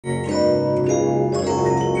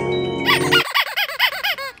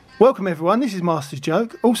Welcome everyone, this is Master's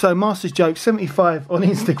Joke, also Master's Joke 75 on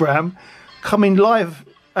Instagram, coming live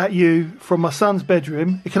at you from my son's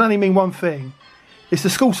bedroom. It can only mean one thing, it's the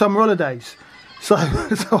school summer holidays. So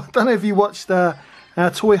I don't know if you watched our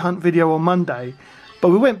toy hunt video on Monday, but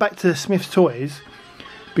we went back to Smyths Toys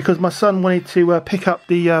because my son wanted to pick up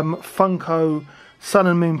the Funko Sun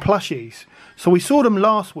and Moon plushies. So we saw them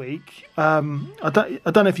last week. I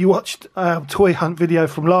don't know if you watched our toy hunt video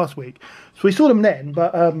from last week. So we saw them then,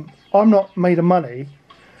 but I'm not made of money,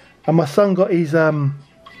 and my son got his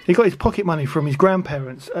pocket money from his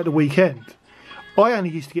grandparents at the weekend. I only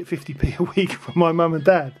used to get 50p a week from my mum and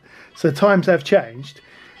dad, so times have changed.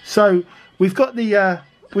 So we've got the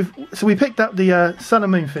we picked up the Sun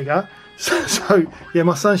and Moon figure. So yeah,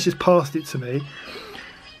 my son's just passed it to me.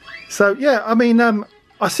 So yeah, I mean,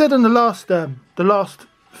 I said in the last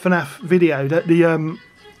FNAF video that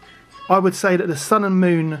I would say that the Sun and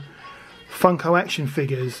Moon Funko action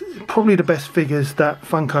figures are probably the best figures that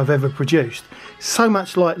Funko have ever produced. So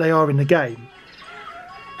much like they are in the game,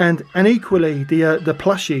 and equally the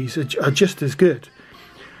plushies are just as good.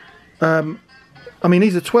 I mean,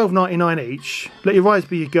 these are $12.99 each. Let your eyes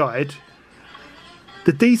be your guide.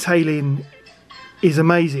 The detailing is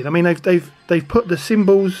amazing. I mean, they've put the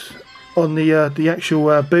symbols on the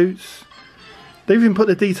actual boots. They've even put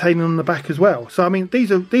the detailing on the back as well. So I mean,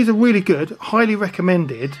 these are really good, highly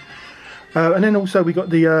recommended. And then also we got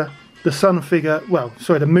the sun figure, well,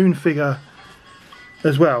 sorry, the moon figure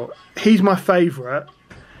as well. He's my favourite,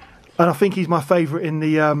 and I think he's my favourite in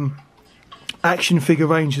the action figure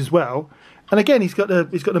range as well. And again, he's got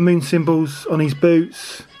the moon symbols on his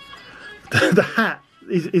boots. The hat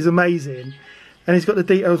is amazing, and he's got the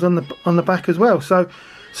details on the back as well. So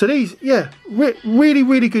these, yeah,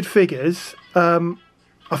 really good figures. I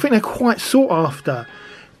think they're quite sought after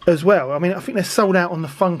as well. I mean, I think they're sold out on the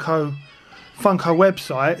Funko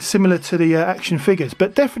website, similar to the action figures.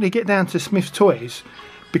 But definitely get down to Smyths Toys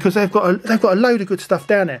because they've got a load of good stuff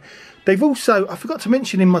down there. They've also, I forgot to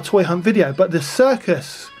mention in my toy hunt video, but the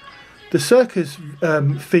circus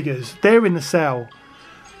figures, they're in the sale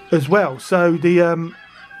as well. So the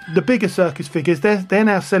bigger circus figures, they're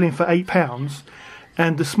now selling for £8,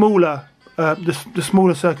 and the smaller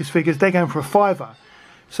circus figures, they're going for a £5.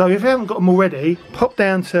 So if you haven't got them already, pop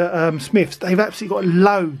down to Smyths. They've absolutely got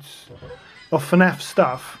loads of FNAF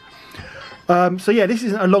stuff. So yeah, this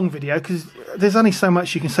isn't a long video because there's only so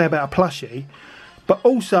much you can say about a plushie. But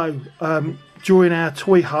also during our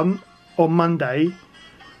toy hunt on Monday,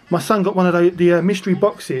 my son got one of the mystery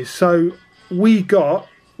boxes. So we got,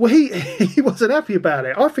 well, he wasn't happy about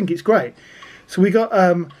it. I think it's great. So we got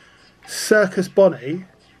Circus Bonnie,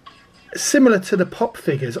 similar to the pop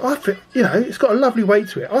figures. I think, you know, it's got a lovely weight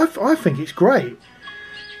to it. I think it's great.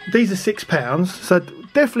 These are £6, so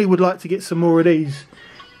definitely would like to get some more of these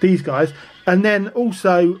guys. And then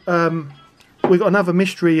also we've got another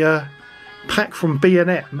mystery pack from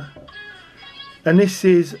B&M, and this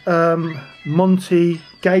is Monty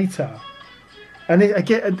Gator. And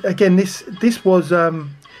again, this is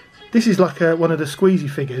like one of the squeezy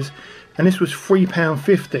figures, and this was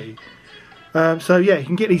 £3.50. So yeah, you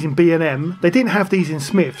can get these in B&M. They didn't have these in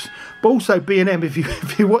Smyths, but also B&M.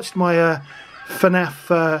 If you watched my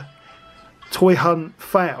FNAF toy hunt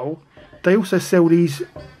fail, they also sell these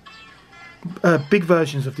big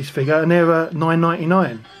versions of this figure, and they're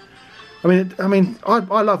 $9.99. I mean,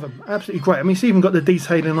 I love them. Absolutely great. I mean, it's even got the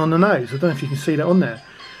detailing on the nose. I don't know if you can see that on there.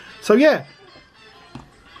 So yeah,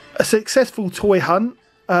 a successful toy hunt.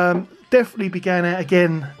 Definitely be going out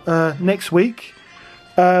again next week.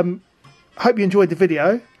 Hope you enjoyed the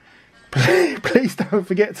video. Please don't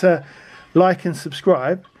forget to like and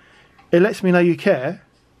subscribe. It lets me know you care.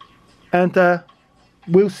 And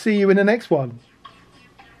we'll see you in the next one.